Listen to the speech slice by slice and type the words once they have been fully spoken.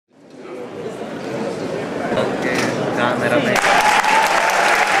cameraman.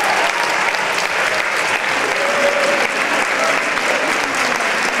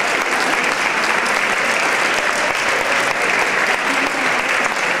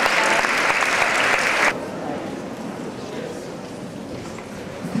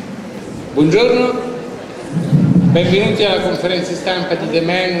 Buongiorno, benvenuti alla conferenza stampa di The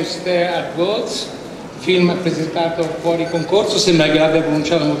Man Who Stared at Goats, film presentato fuori concorso, sembra che l'abbia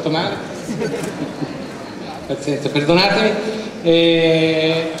pronunciato molto male, pazienza, perdonatemi.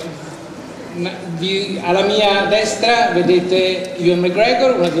 Alla mia destra vedete Ewan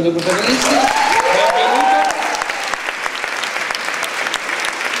McGregor, uno dei due protagonisti, benvenuto.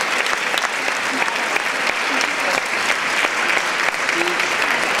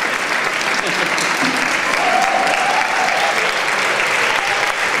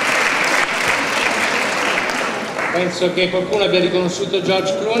 Penso che qualcuno abbia riconosciuto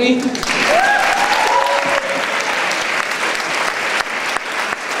George Clooney.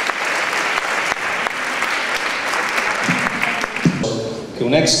 Che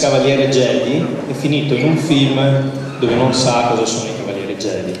un ex cavaliere Jedi è finito in un film dove non sa cosa sono i cavalieri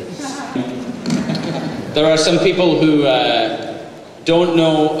Jedi. There are some people who don't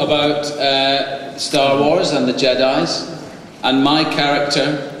know about Star Wars and the Jedis, and my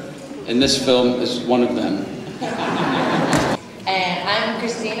character in this film is one of them. I'm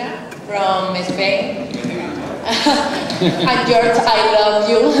Christina from Spain. And George, I love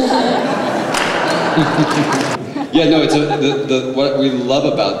you. Yeah, no, it's what we love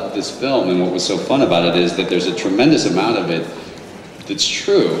about this film and what was so fun about it is that there's a tremendous amount of it that's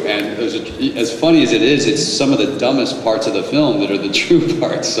true. And as funny as it is, it's some of the dumbest parts of the film that are the true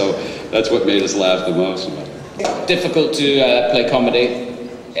parts. So that's what made us laugh the most about it. Difficult to play comedy.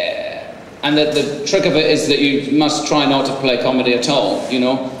 And the trick of it is that you must try not to play comedy at all, you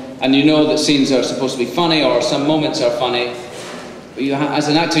know? And you know that scenes are supposed to be funny or some moments are funny. But as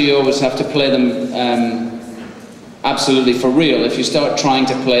an actor, you always have to play them absolutely for real. If you start trying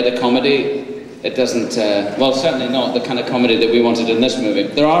to play the comedy, it doesn't, well, certainly not the kind of comedy that we wanted in this movie.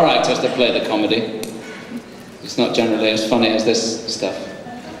 There are actors that play the comedy. It's not generally as funny as this stuff.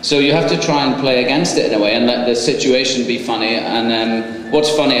 So you have to try and play against it in a way and let the situation be funny. And what's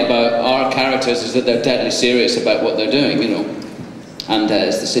funny about our characters is that they're deadly serious about what they're doing, you know. And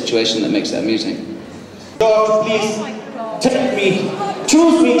it's the situation that makes it amusing. George, please, take me.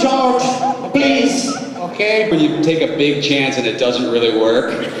 Choose me, George, please. Okay, when you take a big chance and it doesn't really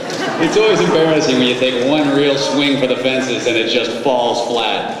work, it's always embarrassing when you take one real swing for the fences and it just falls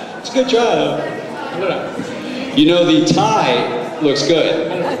flat. It's a good try, though. You know, the tie looks good.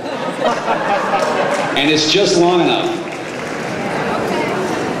 And it's just long enough.